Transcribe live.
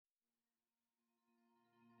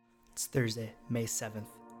It's Thursday, May 7th,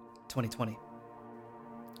 2020.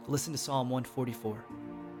 Listen to Psalm 144.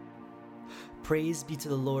 Praise be to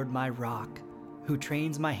the Lord my rock, who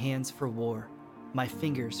trains my hands for war, my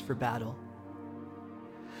fingers for battle.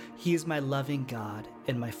 He is my loving God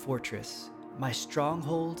and my fortress, my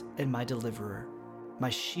stronghold and my deliverer, my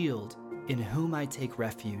shield in whom I take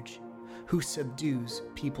refuge, who subdues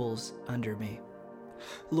peoples under me.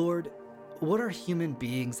 Lord, what are human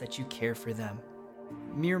beings that you care for them?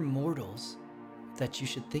 Mere mortals that you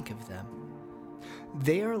should think of them.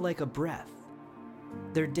 They are like a breath.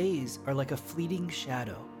 Their days are like a fleeting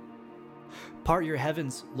shadow. Part your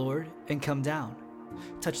heavens, Lord, and come down.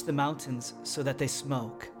 Touch the mountains so that they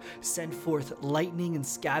smoke. Send forth lightning and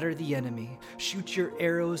scatter the enemy. Shoot your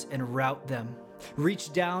arrows and rout them.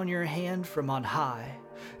 Reach down your hand from on high.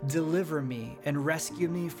 Deliver me and rescue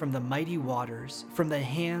me from the mighty waters, from the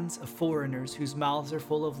hands of foreigners whose mouths are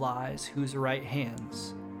full of lies, whose right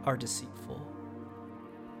hands are deceitful.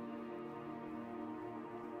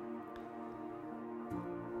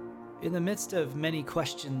 In the midst of many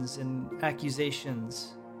questions and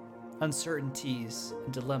accusations, uncertainties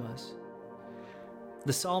and dilemmas,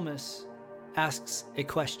 the psalmist asks a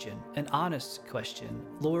question, an honest question.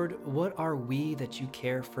 Lord, what are we that you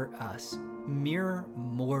care for us? Mere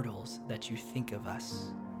mortals that you think of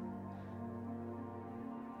us.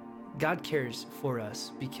 God cares for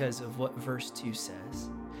us because of what verse 2 says.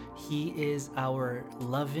 He is our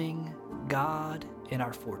loving God and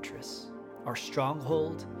our fortress, our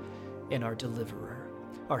stronghold and our deliverer,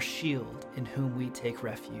 our shield in whom we take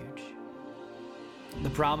refuge. The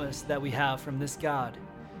promise that we have from this God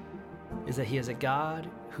is that he is a God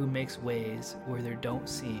who makes ways where there don't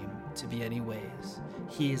seem to be any ways.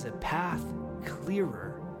 He is a path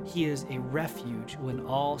clearer. He is a refuge when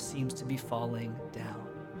all seems to be falling down.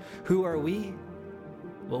 Who are we?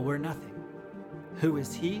 Well, we're nothing. Who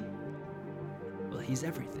is he? Well, he's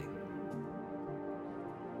everything.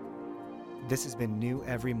 This has been New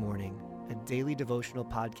Every Morning, a daily devotional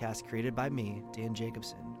podcast created by me, Dan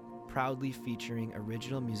Jacobson, proudly featuring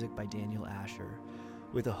original music by Daniel Asher,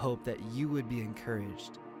 with a hope that you would be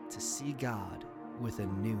encouraged to see God with a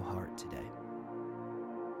new heart today.